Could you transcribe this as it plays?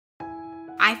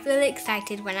I feel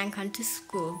excited when I come to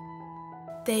school.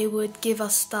 They would give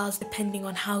us stars depending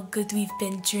on how good we've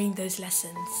been during those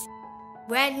lessons.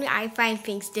 When I find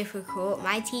things difficult,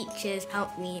 my teachers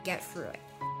help me get through it.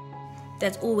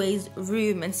 There's always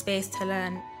room and space to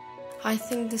learn. I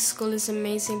think this school is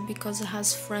amazing because it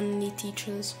has friendly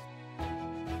teachers.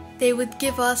 They would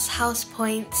give us house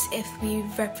points if we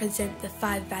represent the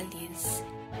 5 values.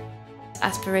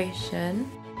 Aspiration,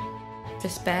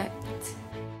 respect,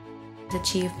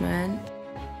 achievement,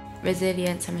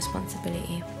 resilience and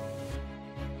responsibility.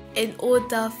 In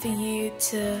order for you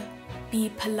to be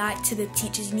polite to the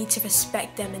teachers, you need to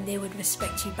respect them and they would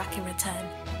respect you back in return.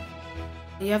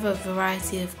 You have a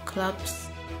variety of clubs.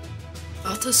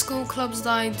 After school clubs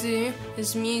that I do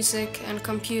is music and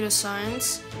computer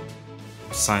science.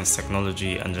 Science,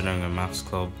 technology, engineering and maths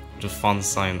club. Just fun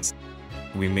science.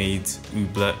 We made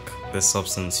oobleck, this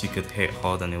substance you could hit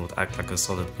hard and it would act like a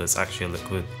solid but it's actually a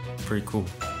liquid. Pretty cool.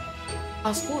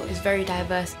 Our school is very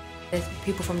diverse. There's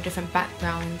people from different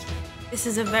backgrounds. This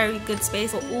is a very good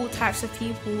space for all types of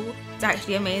people. It's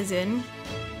actually amazing.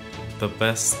 The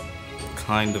best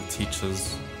kind of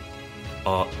teachers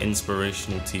are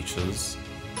inspirational teachers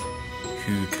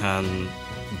who can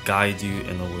guide you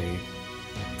in a way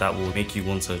that will make you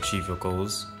want to achieve your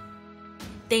goals.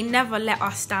 They never let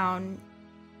us down.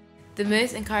 The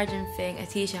most encouraging thing a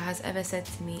teacher has ever said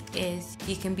to me is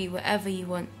you can be whatever you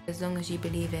want as long as you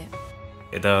believe it.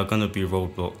 There are going to be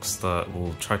roadblocks that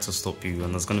will try to stop you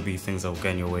and there's going to be things that will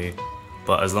get in your way,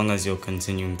 but as long as you're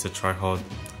continuing to try hard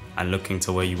and looking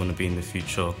to where you want to be in the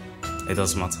future, it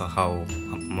doesn't matter how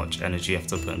much energy you have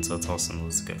to put into a task in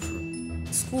order to get through.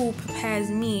 School prepares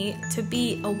me to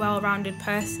be a well-rounded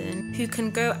person who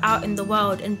can go out in the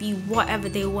world and be whatever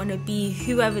they want to be,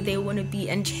 whoever they want to be,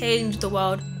 and change the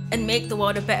world and make the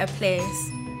world a better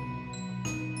place.